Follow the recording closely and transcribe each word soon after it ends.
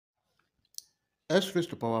x raised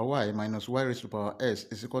to power y minus y raised to power s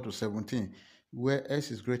is equal to 17, where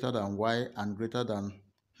s is greater than y and greater than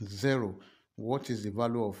 0. What is the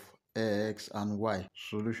value of x and y?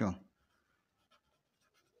 Solution.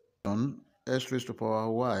 S raised to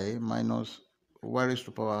power y minus y raised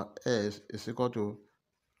to power s is equal to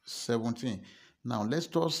 17. Now let's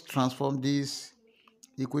just transform this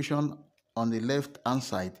equation on the left hand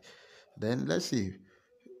side. Then let's see.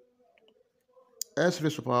 S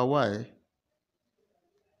raised to power y,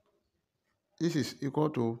 this is equal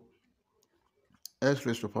to s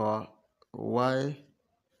raised to power y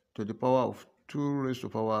to the power of 2 raised to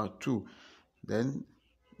power 2. Then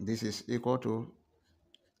this is equal to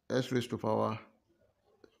s raised to power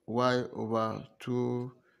y over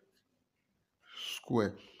 2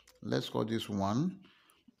 square. Let's call this 1.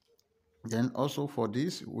 Then also for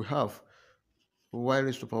this, we have y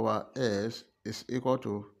raised to power s is equal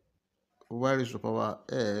to y raised to power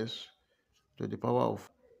s to the power of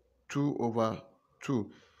 2 over 2.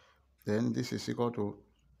 Then this is equal to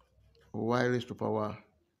y raised to power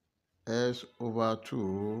s over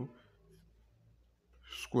 2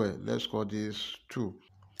 square. Let's call this 2.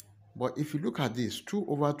 But if you look at this, 2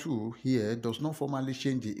 over 2 here does not formally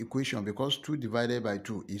change the equation because 2 divided by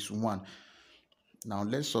 2 is 1. Now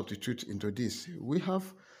let's substitute into this. We have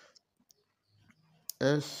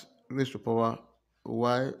s raised to power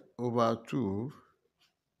y over 2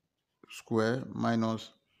 square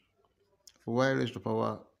minus y raised to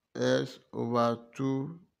power s over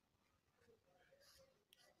 2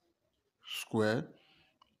 square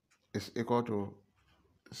is equal to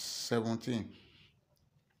 17.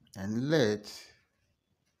 And let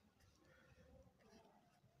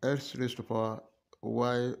s raised to power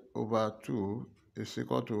y over 2 is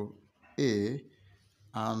equal to a,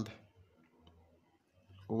 and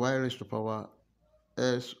y raised to power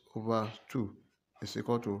s over 2 is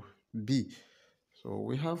equal to b. So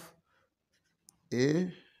we have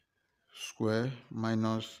a square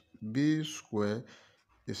minus b square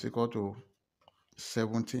is equal to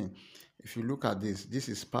 17. If you look at this, this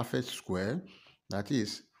is perfect square. That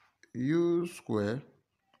is u square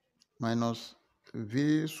minus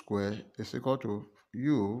v square is equal to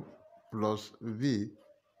u plus v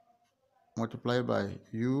multiplied by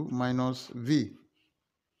u minus v.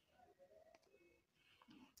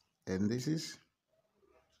 And this is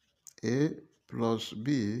a plus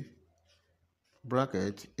b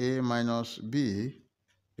bracket a minus b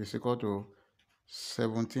is equal to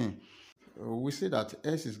 17. We see that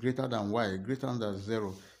s is greater than y, greater than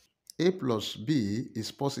 0. A plus b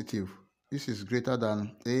is positive. This is greater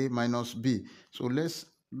than a minus b. So let's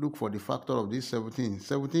look for the factor of this 17.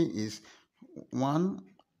 17 is 1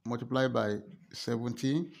 multiplied by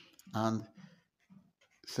 17 and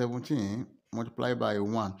 17 multiplied by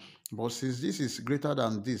 1. But since this is greater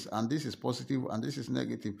than this and this is positive and this is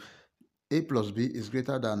negative, a plus b is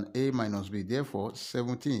greater than a minus b. Therefore,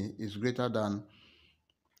 17 is greater than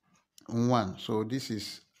 1. So this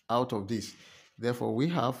is out of this. Therefore, we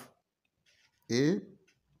have a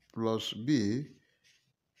plus b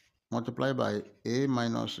multiplied by a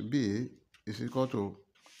minus b is equal to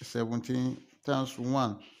 17 times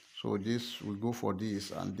 1. So this will go for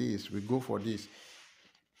this and this will go for this.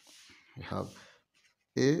 We have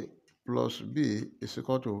a plus b is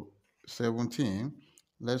equal to 17.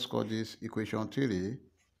 Let's call this equation 3.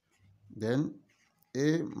 Then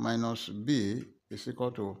a minus b is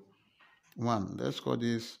equal to 1. Let's call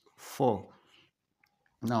this 4.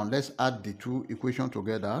 Now let's add the two equations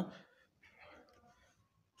together.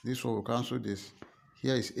 This one will cancel this.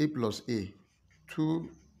 Here is a plus a.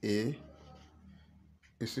 2a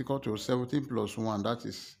is equal to 17 plus 1. That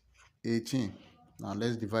is 18. Now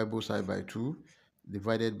let's divide both sides by 2.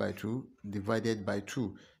 Divided by 2. Divided by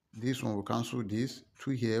 2. This one will cancel this.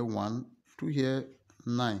 2 here, 1. 2 here,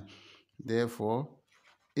 9. Therefore,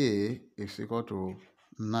 a is equal to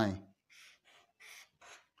 9.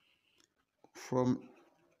 From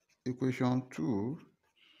equation 2,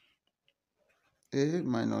 a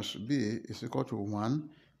minus b is equal to 1.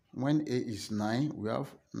 When a is 9, we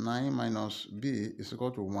have 9 minus b is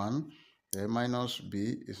equal to 1. A minus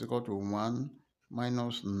b is equal to 1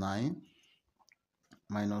 minus 9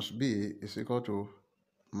 minus b is equal to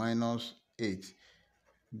minus 8.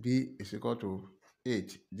 B is equal to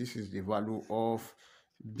 8. This is the value of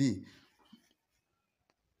b.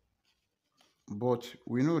 But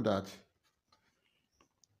we know that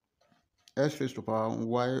s raised to power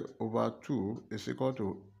y over 2 is equal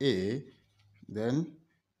to a. Then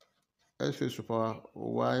s raised to power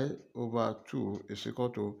y over 2 is equal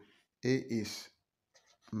to a is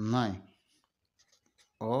 9.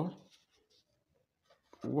 Or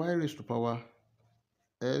y raised to power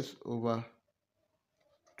s over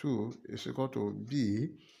 2 is equal to b,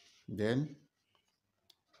 then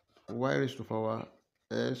y raised to power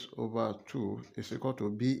s over 2 is equal to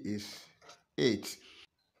b is 8.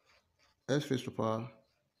 S raised to power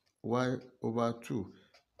y over 2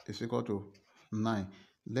 is equal to 9.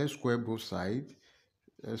 Let's square both sides.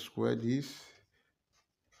 Let's square this,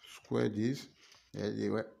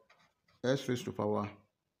 s raised to power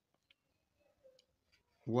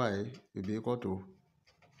y will be equal to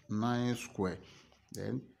 9 square.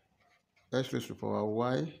 Then s raised to power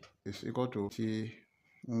y is equal to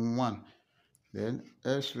 1. Then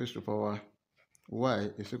s raised to power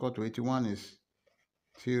y is equal to 81 is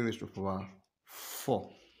 3 raised to power 4.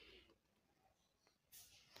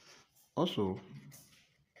 Also,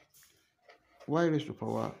 y raised to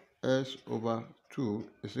power s over 2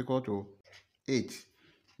 is equal to 8.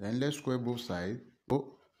 Then let's square both sides. So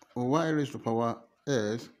y raised to power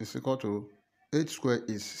s is equal to 8 squared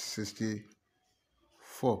is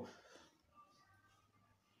 64.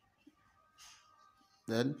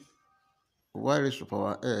 Then y raised to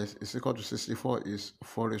power s is equal to 64 is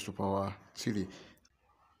 4 raised to power 3.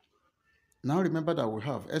 Now remember that we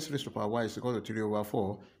have s raised to power y is equal to 3 over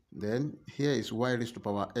 4. Then here is y raised to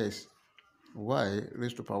power s. Y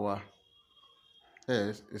raised to power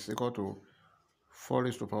s is equal to 4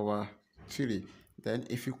 raised to power 3. Then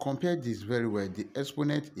if you compare this very well, the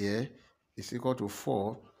exponent here is equal to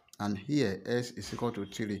 4 and here s is equal to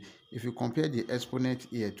 3. If you compare the exponent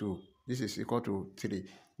here too, this is equal to 3.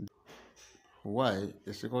 Y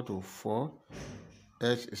is equal to 4,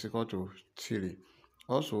 s is equal to 3.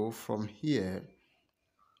 Also from here,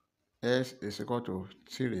 s is equal to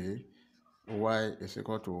 3, y is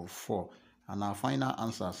equal to 4. And our final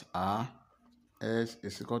answers are s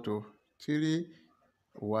is equal to 3,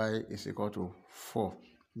 y is equal to 4.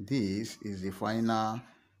 This is the final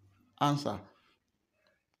answer.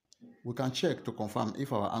 We can check to confirm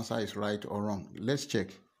if our answer is right or wrong. Let's check.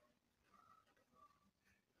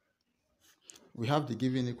 We have the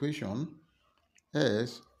given equation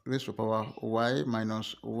s raised to power y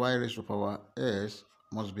minus y raised to power s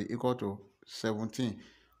must be equal to 17.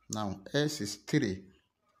 Now s is 3.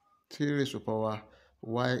 3 raised to power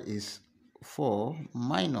y is 4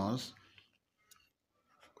 minus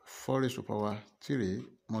 4 raised to power 3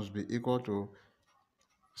 must be equal to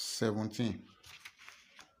 17.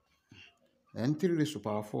 And 3 raised to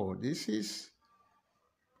power 4, this is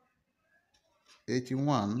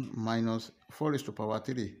 81 minus 4 raised to power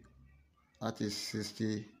 3, that is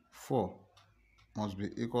 64, must be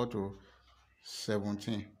equal to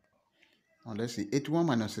 17. Now let's see, 81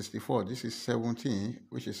 minus 64, this is 17,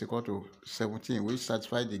 which is equal to 17, which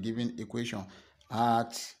satisfies the given equation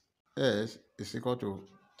at s is equal to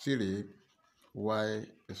 3, y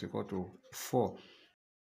is equal to 4.